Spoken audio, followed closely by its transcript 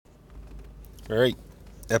All right,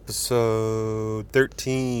 episode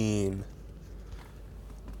 13.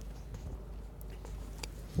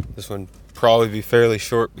 This one probably be fairly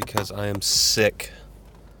short because I am sick.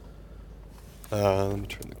 Let me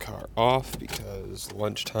turn the car off because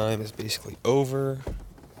lunchtime is basically over.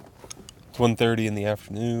 It's 1:30 in the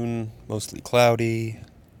afternoon, mostly cloudy,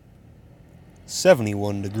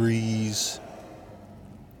 71 degrees.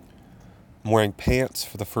 I'm wearing pants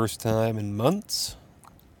for the first time in months.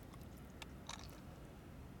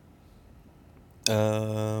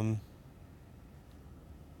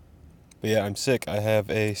 But yeah, I'm sick. I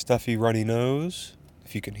have a stuffy, runny nose,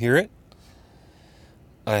 if you can hear it.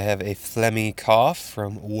 I have a phlegmy cough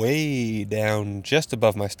from way down just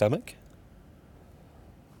above my stomach.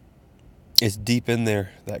 It's deep in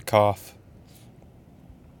there, that cough.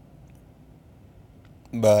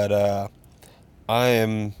 But I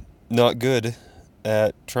am not good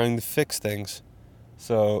at trying to fix things.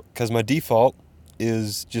 So, because my default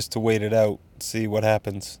is just to wait it out, see what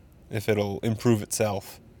happens, if it'll improve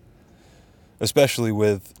itself. Especially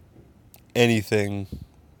with anything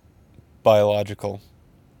biological.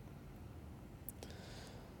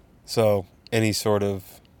 So, any sort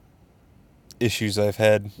of issues I've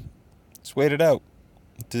had, just wait it out.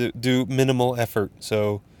 Do minimal effort.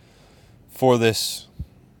 So, for this,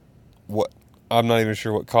 what I'm not even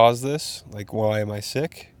sure what caused this. Like, why am I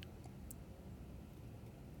sick?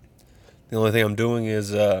 The only thing I'm doing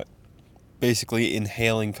is basically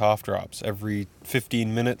inhaling cough drops every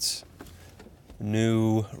 15 minutes.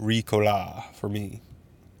 New Ricola for me.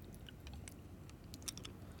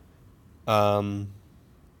 And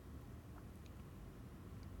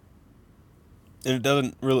it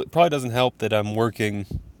probably doesn't help that I'm working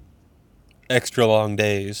extra long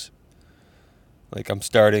days. Like, I'm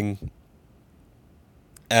starting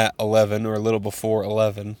at 11 or a little before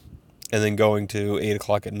 11 and then going to 8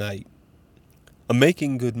 o'clock at night. I'm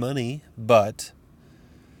making good money, but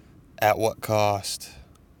at what cost?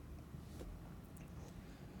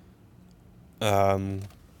 I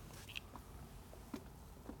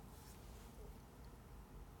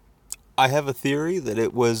have a theory that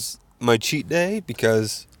it was my cheat day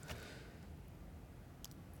because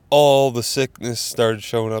all the sickness started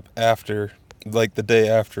showing up after, like the day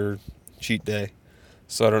after cheat day.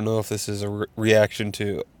 So I don't know if this is a reaction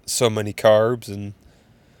to so many carbs and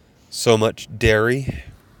so much dairy.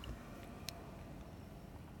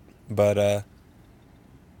 But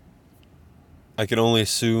I can only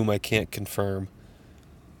assume, I can't confirm.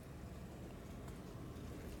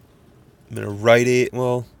 I'm in a Rite Aid.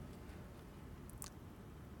 Well,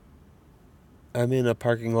 I'm in a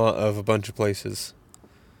parking lot of a bunch of places.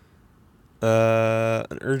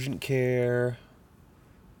 An urgent care,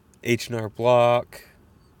 H&R Block,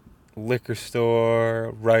 liquor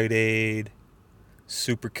store, Rite Aid,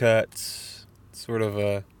 Supercuts. Sort of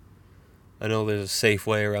a. I know there's a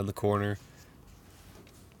Safeway around the corner.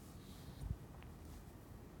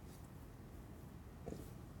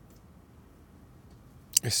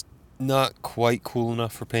 It's not quite cool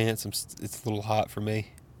enough for pants. It's a little hot for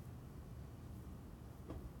me.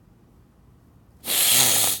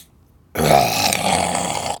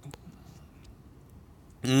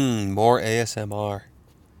 More ASMR.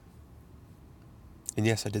 And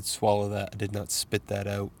yes, I did swallow that. I did not spit that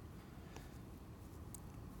out.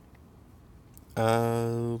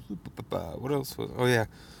 What else was? Oh yeah,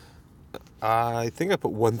 I think I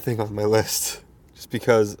put one thing on my list, just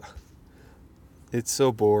because it's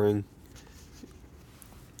so boring.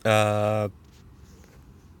 I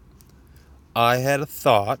had a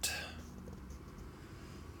thought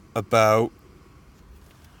about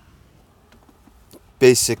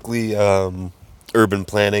basically urban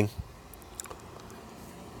planning.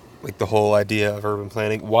 Like the whole idea of urban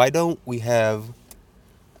planning. Why don't we have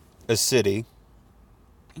a city,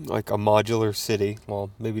 like a modular city?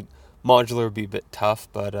 Well, maybe modular would be a bit tough,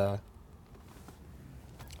 but a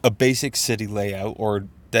basic city layout, or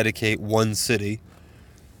dedicate one city.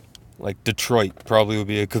 Like Detroit probably would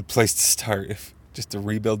be a good place to start, if just to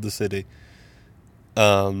rebuild the city.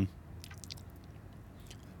 But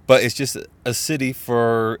it's just a city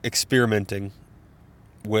for experimenting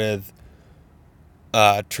with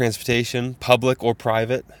transportation, public or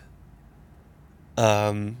private.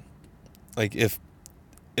 Like if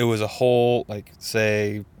it was a whole, like,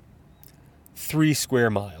 say, 3 square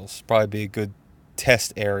miles, probably be a good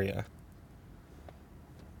test area.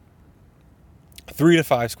 3 to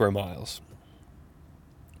 5 square miles.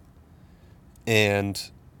 And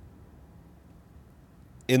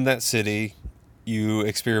in that city, you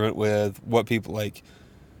experiment with what people like.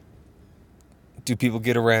 Do people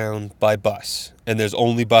get around by bus? And there's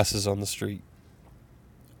only buses on the street.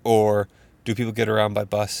 Or do people get around by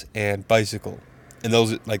bus and bicycle? And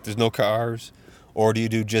those, like, there's no cars, or do you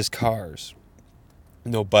do just cars?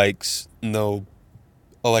 No bikes, no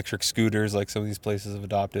electric scooters like some of these places have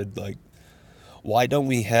adopted. Like, why don't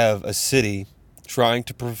we have a city trying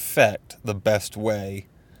to perfect the best way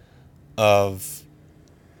of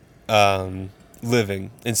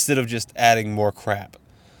living instead of just adding more crap?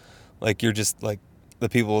 Like, you're just like the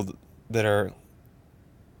people that are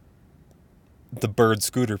the bird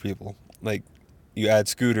scooter people. Like, you add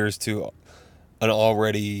scooters to an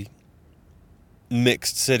already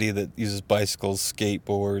mixed city that uses bicycles,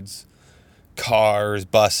 skateboards, cars,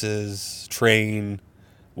 buses, train.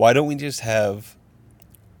 Why don't we just have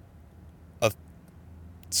a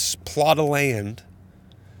plot of land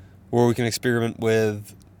where we can experiment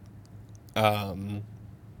with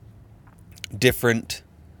different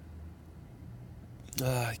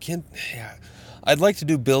I can't yeah I'd like to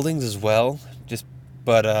do buildings as well, just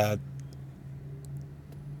but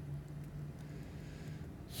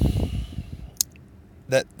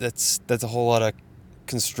that's a whole lot of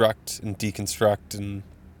construct and deconstruct, and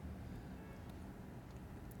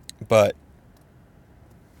but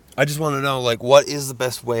I just want to know, like, what is the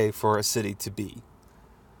best way for a city to be?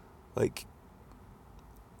 Like,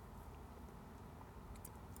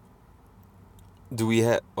 do we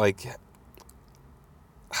have, like,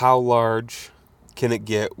 how large can it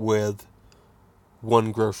get with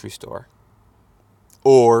one grocery store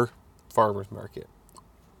or farmer's market?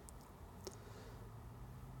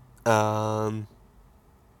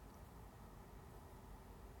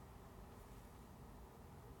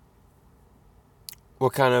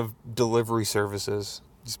 What kind of delivery services?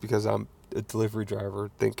 Just because I'm a delivery driver,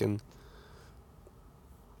 thinking,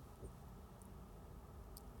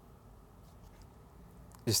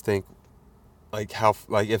 just think, like, how,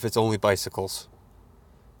 like, if it's only bicycles,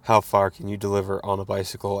 how far can you deliver on a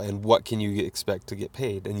bicycle, and what can you expect to get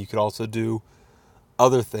paid? And you could also do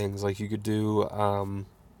other things, like you could do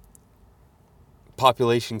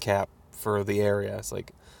population cap for the area. It's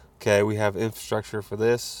like, okay, we have infrastructure for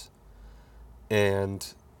this,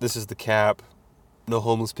 and this is the cap. No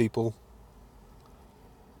homeless people.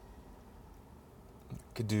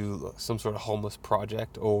 Could do some sort of homeless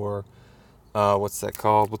project, or what's that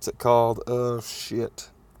called? What's it called? Oh shit,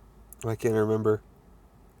 I can't remember.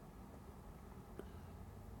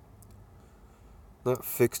 Not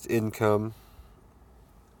fixed income.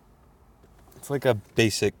 It's like a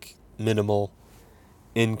basic minimal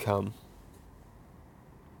income.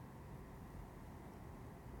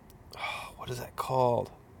 Oh, what is that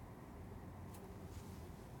called?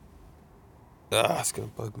 It's gonna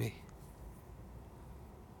bug me.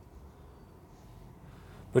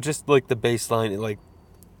 But just like the baseline, like,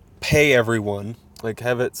 pay everyone, like,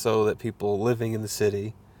 have it so that people living in the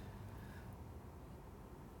city,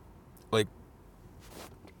 like,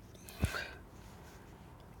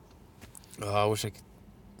 I wish I could.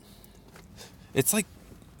 It's like,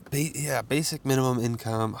 basic minimum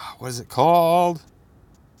income. What is it called?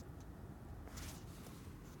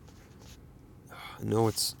 I know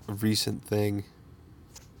it's a recent thing.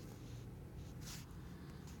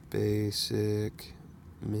 Basic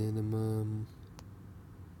minimum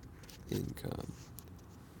income.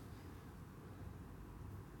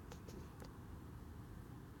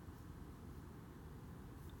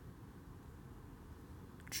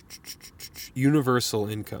 Universal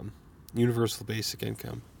income. Universal basic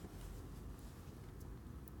income.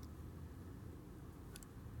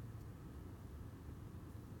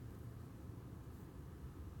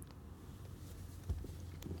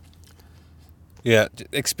 Yeah,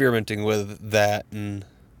 experimenting with that,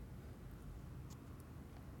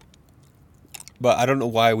 but I don't know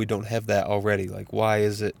why we don't have that already. Like, why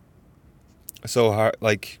is it so hard?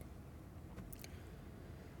 Like,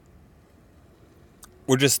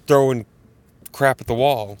 we're just throwing crap at the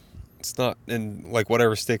wall. It's not, and like,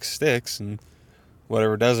 whatever sticks, and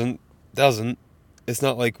whatever doesn't. It's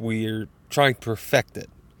not like we're trying to perfect it.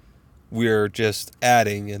 We're just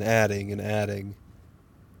adding and adding and adding.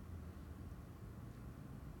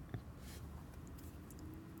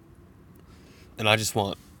 And I just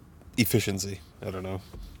want efficiency. I don't know.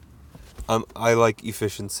 I like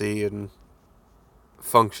efficiency and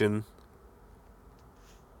function.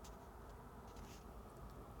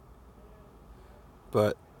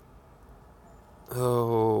 But,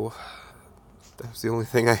 oh, that was the only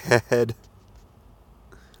thing I had.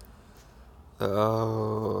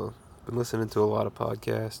 Been listening to a lot of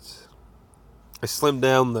podcasts. I slimmed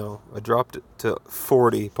down, though. I dropped it to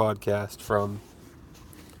 40 podcasts from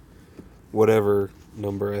whatever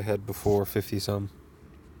number I had before, 50 some.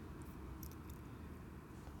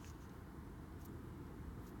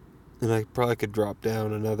 And I probably could drop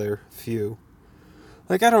down another few.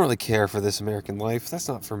 Like, I don't really care for This American Life. That's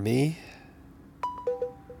not for me.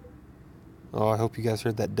 Oh, I hope you guys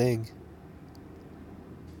heard that ding.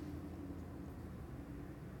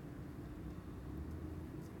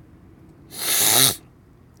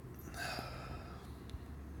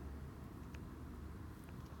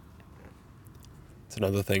 It's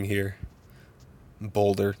another thing here.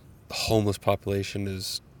 Boulder, the homeless population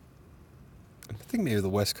is, I think maybe the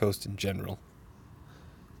West Coast in general.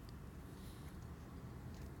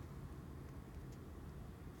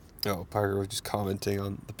 Oh, Parker was just commenting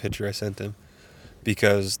on the picture I sent him.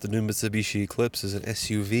 Because the new Mitsubishi Eclipse is an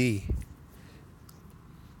SUV.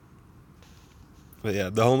 But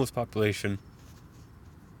yeah, the homeless population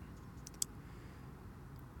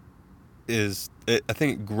I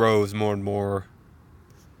think it grows more and more.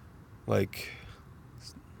 Like,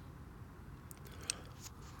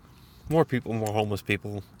 more people, more homeless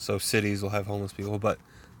people. So cities will have homeless people. But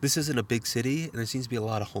this isn't a big city, and there seems to be a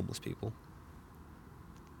lot of homeless people.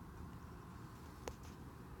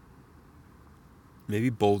 Maybe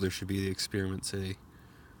Boulder should be the experiment city.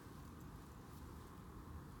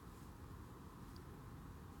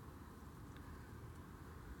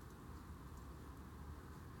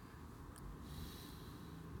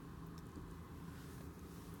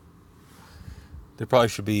 There probably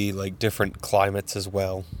should be like different climates as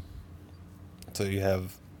well. So you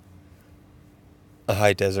have a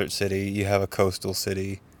high desert city, you have a coastal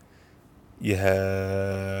city, you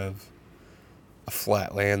have a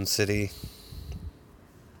flatland city.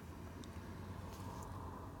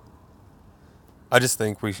 I just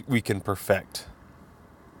think we can perfect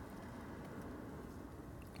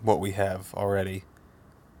what we have already.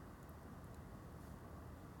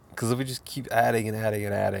 Because if we just keep adding and adding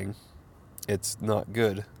and adding, it's not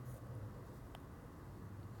good.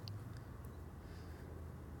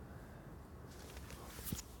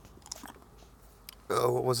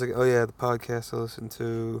 Oh, what was it? Oh, yeah, the podcast I listened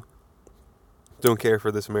to. Don't care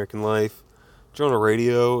for This American Life. Jonah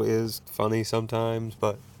Radio is funny sometimes,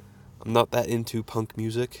 but I'm not that into punk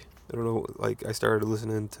music. I don't know, like, I started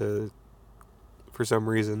listening to, for some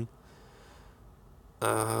reason.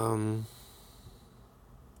 What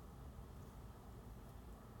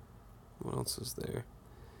else is there?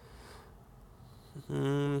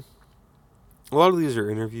 A lot of these are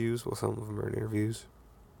interviews. Well, some of them are interviews.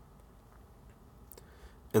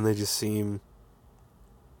 And they just seem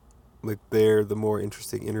like they're the more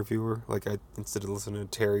interesting interviewer. Like, instead of listening to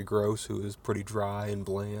Terry Gross, who is pretty dry and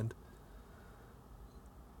bland,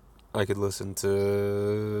 I could listen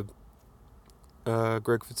to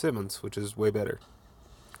Greg Fitzsimmons, which is way better.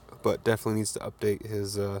 But definitely needs to update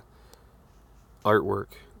his artwork,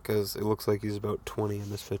 because it looks like he's about 20 in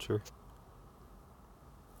this picture.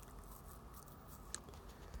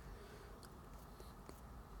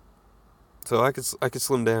 So I could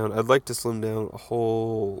slim down. I'd like to slim down a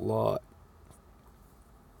whole lot.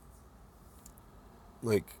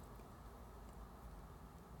 Like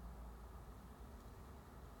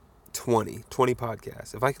 20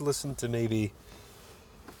 podcasts. If I could listen to maybe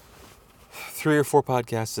 3 or 4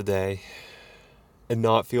 podcasts a day and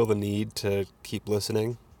not feel the need to keep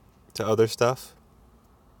listening to other stuff,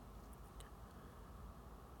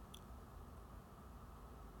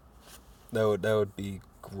 that would be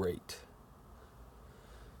great.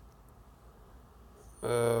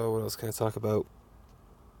 What else can I talk about?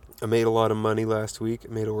 I made a lot of money last week.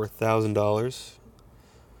 I made over $1,000.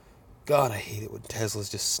 God, I hate it when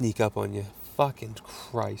Teslas just sneak up on you. Fucking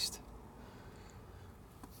Christ.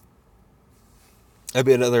 That'd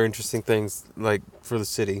be another interesting things, like, for the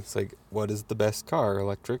city. It's like, what is the best car,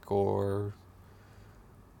 electric or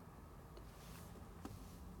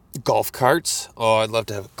golf carts? Oh, I'd love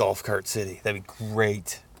to have a golf cart city. That'd be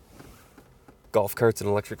great. Golf carts and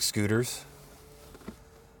electric scooters.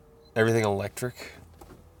 Everything electric.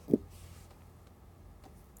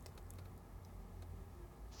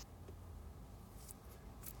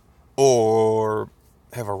 Or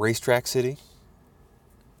have a racetrack city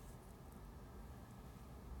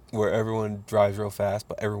where everyone drives real fast,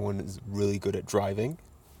 but everyone is really good at driving.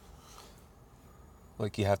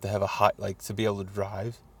 Like, you have to have a hot, like, to be able to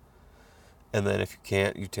drive. And then if you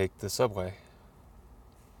can't, you take the subway.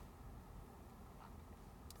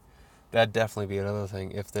 That'd definitely be another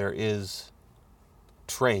thing. If there is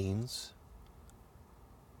trains,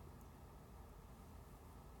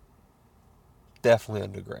 definitely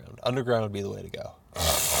underground. Underground would be the way to go.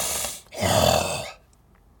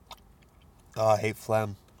 Oh, I hate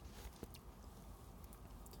phlegm.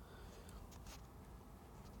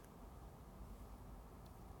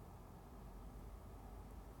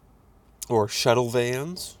 Or shuttle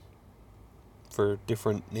vans. for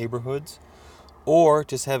different neighborhoods, or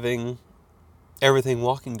just having everything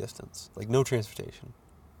walking distance, like no transportation,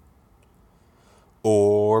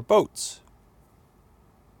 or boats.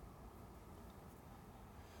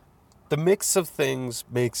 The mix of things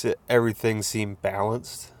makes everything seem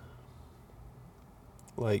balanced.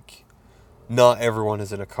 Like, not everyone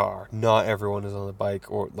is in a car, not everyone is on a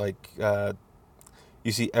bike, or like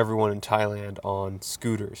you see everyone in Thailand on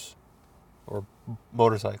scooters or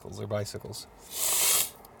motorcycles or bicycles.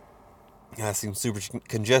 That seems super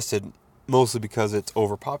congested, mostly because it's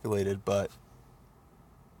overpopulated, but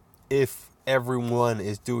if everyone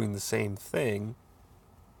is doing the same thing,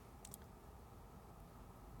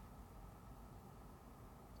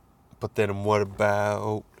 but then what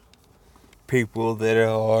about people that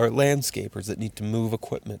are landscapers that need to move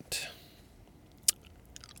equipment?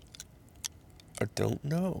 I don't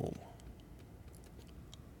know.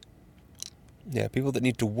 Yeah, people that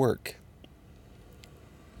need to work.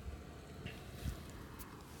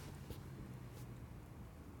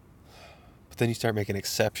 But then you start making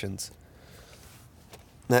exceptions.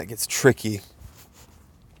 That gets tricky.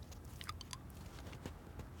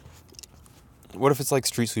 What if it's like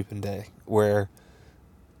street sweeping day, where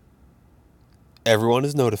everyone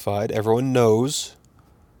is notified, everyone knows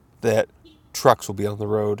that trucks will be on the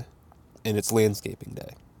road, and it's landscaping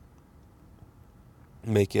day.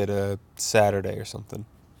 Make it a Saturday or something.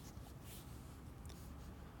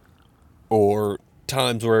 Or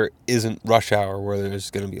times where it isn't rush hour, where there's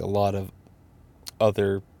going to be a lot of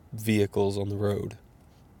other vehicles on the road.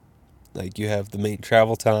 Like, you have the main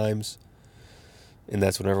travel times, and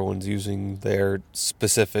that's when everyone's using their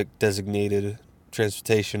specific designated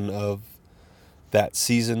transportation of that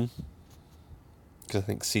season. Because I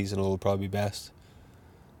think seasonal would probably be best.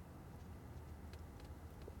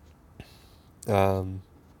 And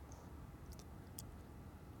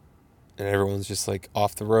everyone's just like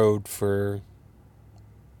off the road for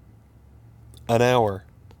an hour.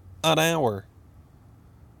 An hour.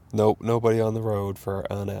 Nope, nobody on the road for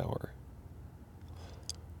an hour.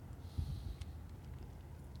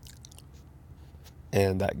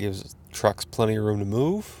 And that gives trucks plenty of room to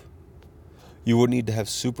move. You wouldn't need to have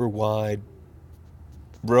super wide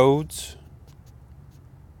roads.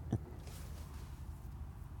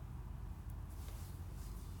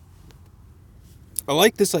 I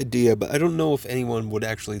like this idea, but I don't know if anyone would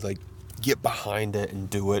actually like get behind it and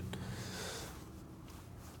do it.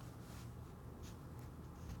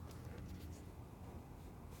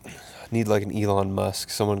 I need like an Elon Musk,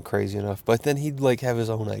 someone crazy enough, but then he'd like have his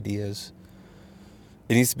own ideas.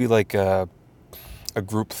 It needs to be like a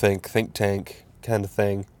think tank kind of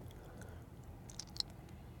thing.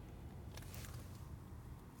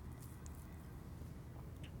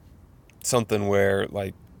 Something where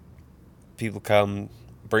like people come,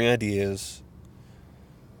 bring ideas,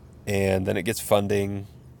 and then it gets funding,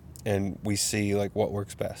 and we see like what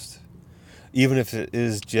works best. Even if it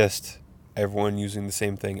is just everyone using the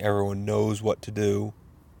same thing, everyone knows what to do.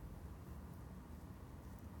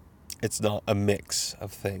 It's not a mix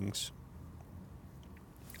of things.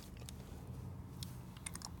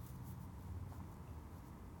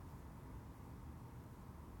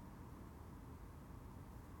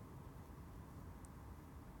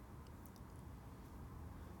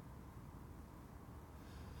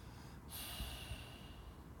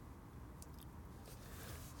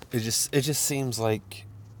 It just seems like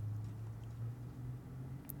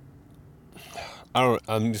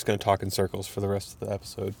I'm just going to talk in circles for the rest of the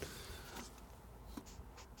episode.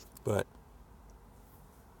 But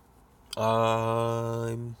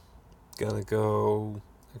I'm going to go.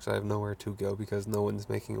 Actually, I have nowhere to go because no one's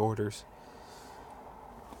making orders.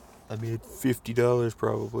 I made $50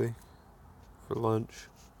 probably for lunch.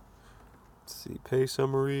 Let's see, pay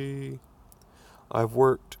summary. I've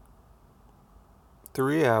worked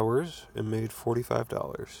 3 hours and made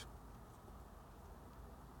 $45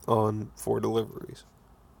 on 4 deliveries.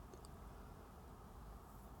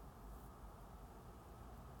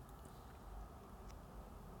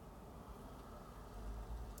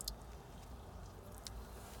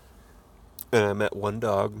 And I met one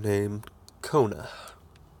dog named Kona.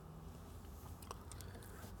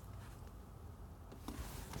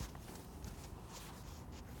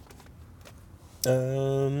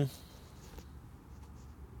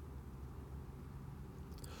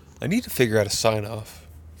 I need to figure out a sign off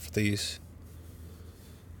for these.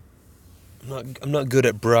 I'm not good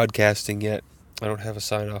at broadcasting yet. I don't have a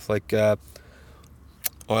sign off. That's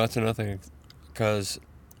another thing. Because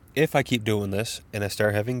if I keep doing this and I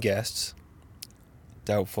start having guests,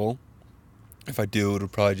 doubtful. If I do, it'll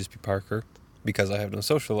probably just be Parker, because I have no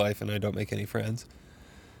social life and I don't make any friends.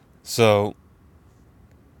 So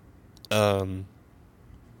Um,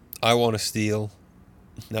 I want to steal.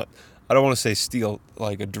 No, I don't want to say steal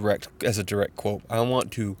like a direct quote. I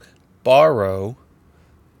want to borrow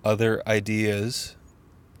other ideas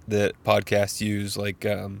that podcasts use, like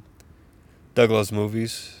Doug Loves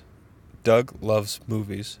Movies. Doug Loves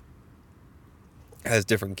Movies has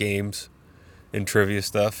different games and trivia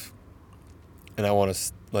stuff, and I want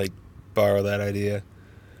to like borrow that idea.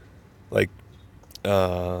 Like,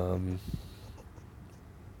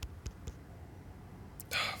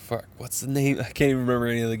 fuck, what's the name? I can't even remember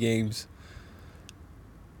any of the games.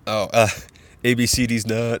 Oh, ABCD's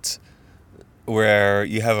Nuts, where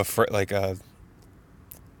you have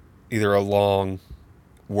either a long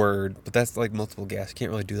word, but that's like multiple guests.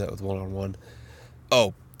 Can't really do that with one-on-one.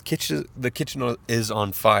 Oh, the kitchen is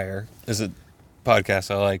on fire is a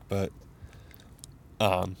podcast I like, but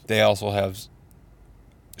they also have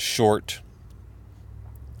short,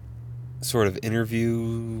 sort of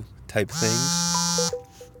interview type things.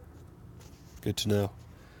 Good to know.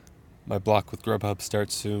 My block with Grubhub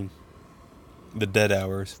starts soon. The dead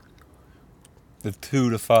hours. The 2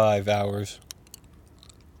 to 5 hours.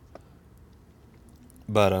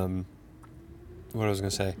 But, what I was going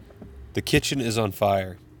to say. The Kitchen is on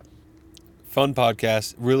Fire. Fun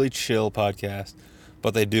podcast, really chill podcast.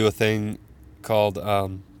 But they do a thing called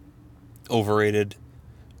overrated,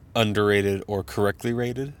 underrated, or correctly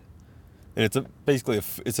rated. And it's basically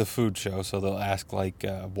it's a food show, so they'll ask like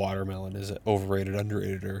watermelon, is it overrated,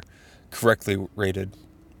 underrated, or correctly rated?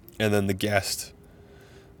 And then the guest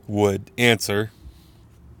would answer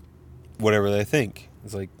whatever they think.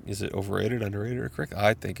 It's like, is it overrated, underrated, or correct?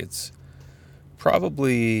 I think it's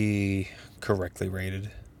probably correctly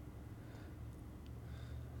rated.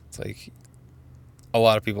 It's like a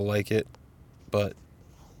lot of people like it, but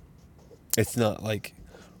it's not like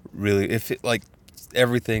really. If it like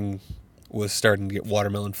everything was starting to get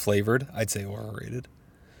watermelon flavored, I'd say overrated.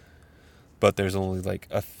 But there's only like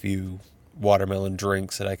a few watermelon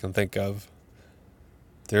drinks that I can think of.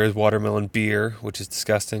 There is watermelon beer, which is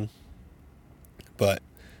disgusting, but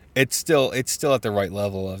it's still at the right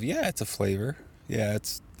level of, yeah, it's a flavor. Yeah,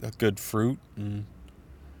 it's a good fruit and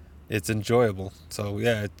it's enjoyable. So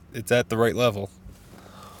yeah, it's at the right level.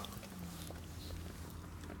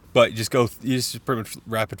 But you just pretty much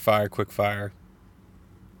rapid fire, quick fire.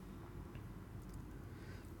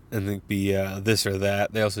 And then be this or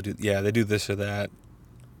that. They also they do this or that.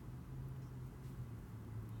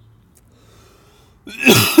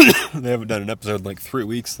 They haven't done an episode in like 3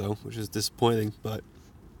 weeks though, which is disappointing. But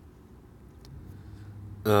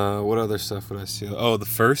what other stuff would I see? Oh, The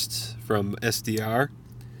First from SDR.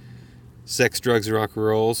 Sex, Drugs, and Rock and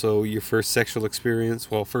Roll. So your first sexual experience,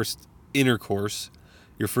 first intercourse,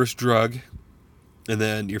 your first drug, and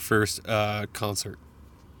then your first concert.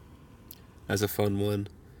 That's a fun one.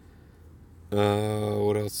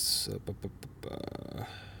 What else?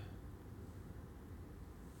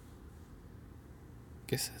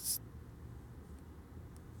 Guess that's.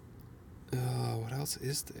 What else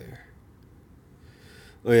is there?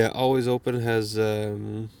 Oh yeah, Always Open has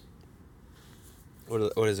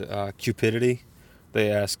what is it? Cupidity.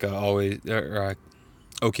 They ask OK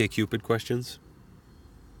Cupid questions.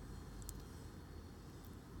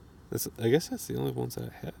 I guess that's the only ones that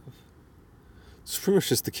I have. It's pretty much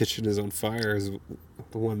just The Kitchen is on Fire is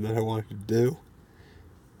the one that I wanted to do.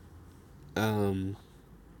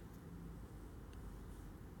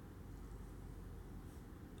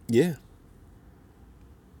 Yeah.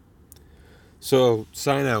 So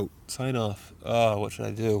sign off. What should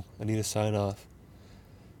I do? I need to sign off.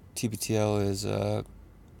 TBTL is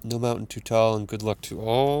no mountain too tall and good luck to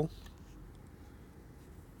all.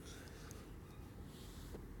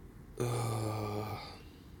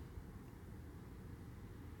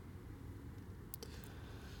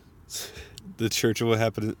 The church of what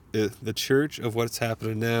happened. The church of what's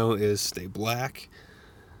happening now is stay black.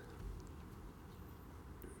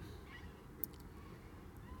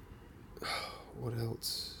 What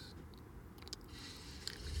else?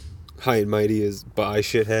 High and Mighty is bye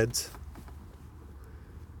shitheads.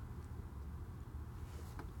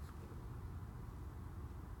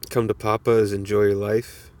 Come to Papa is enjoy your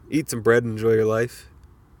life. Eat some bread and enjoy your life.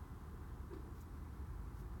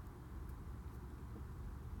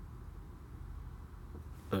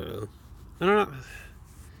 I don't know.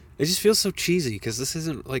 It just feels so cheesy because this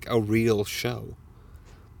isn't like a real show.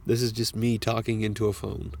 This is just me talking into a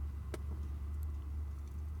phone.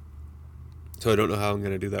 So I don't know how I'm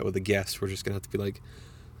going to do that with a guest. We're just going to have to be like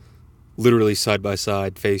literally side by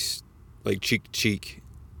side, face like cheek to cheek,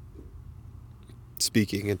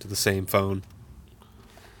 speaking into the same phone.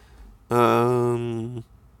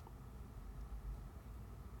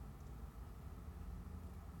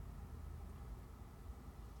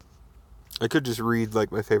 I could just read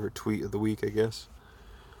like my favorite tweet of the week, I guess.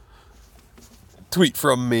 Tweet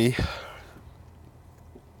from me.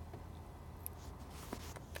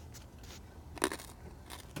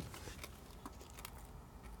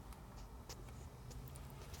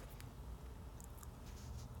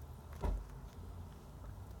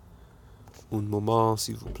 Un moment,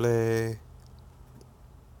 s'il vous plaît.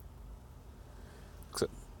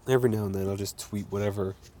 Except every now and then I'll just tweet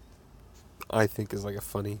whatever I think is like a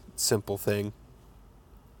funny, simple thing.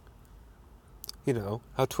 You know,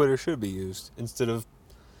 how Twitter should be used instead of.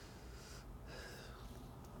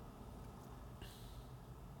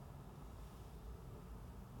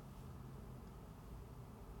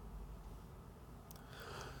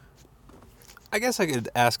 I guess I could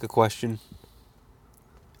ask a question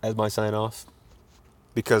as my sign off,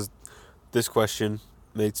 because this question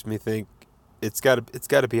makes me think it's got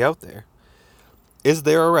to be out there. Is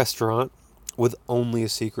there a restaurant with only a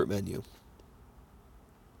secret menu?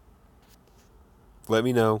 Let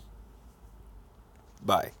me know.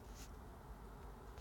 Bye.